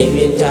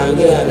าง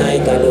เยื่อใน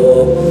กระดู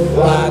ก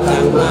ว่ากั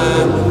งม้า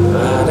ม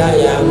ได้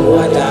ยังหั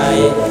วใจ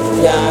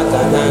ยาก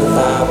ะนัง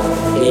ตับ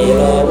มีโ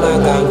ลมา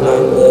กังพั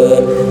งผื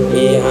ด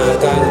มีหา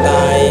กังไต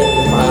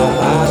ปา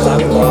ปาสั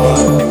งกร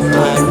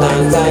อ่านต่าง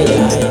ไส้ให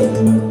ญ่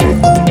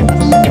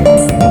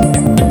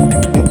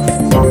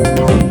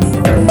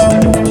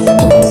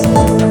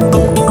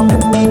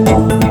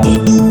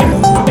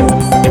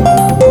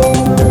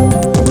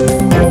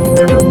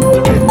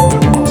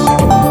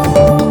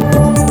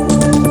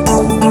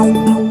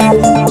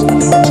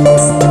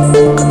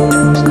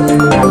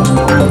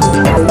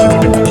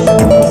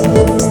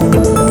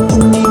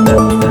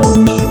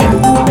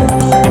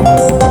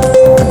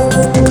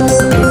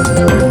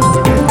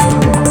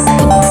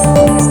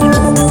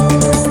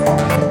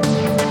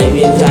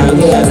ทาง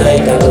เยื่อใน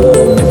กระดู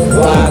ก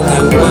ว่ากั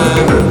งม้า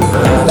ม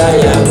ได้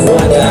ยังหัว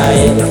ใจ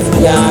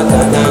ยาก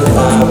ะนัง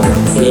ตับ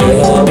มีโ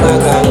ลมา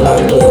กังพั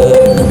งผื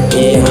ด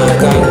มีหา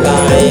กังไต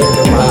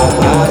ปา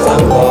ปาสั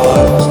งก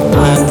ร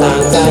อ่านต่าง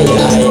ไส้ให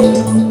ญ่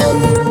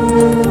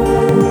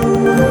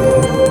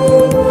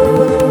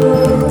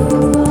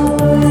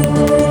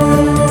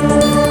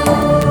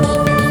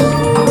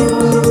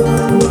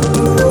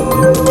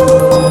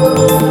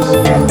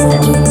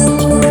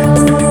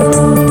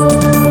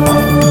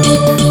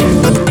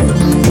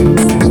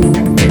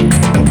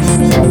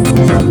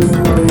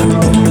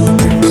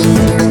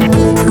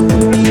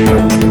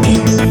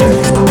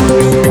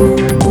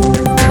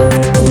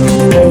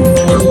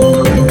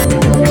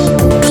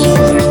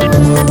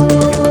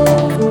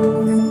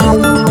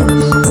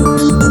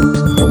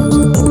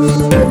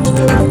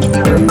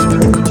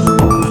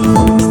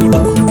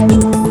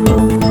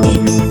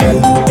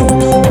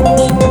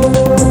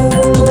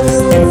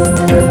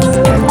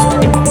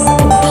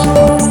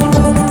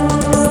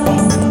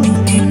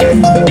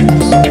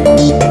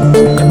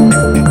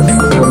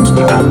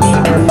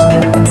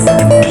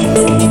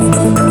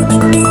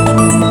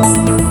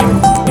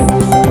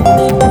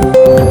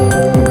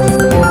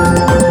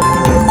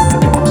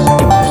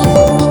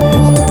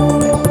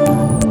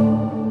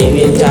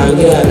ทาง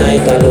เยื่อใน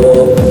กระดู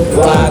ก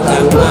ว่ากั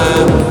งม้า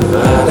ม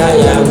ได้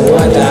ยังหัว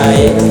ใจ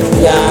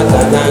ยาก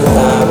ะนัง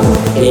ตับ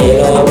มีโ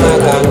ลมา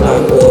กังพั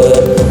งผื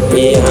ด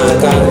มีหา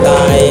กังไต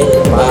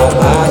ปา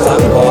ปาสั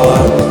งก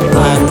ร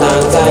อ่านต่า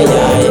งไส้ให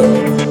ญ่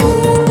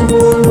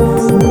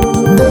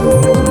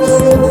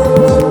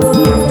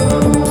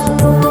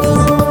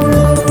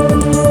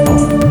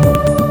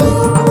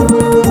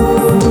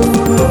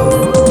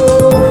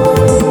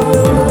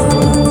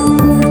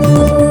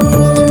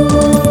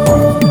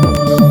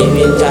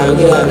ทางเ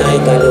ยื่อใน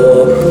กระดูก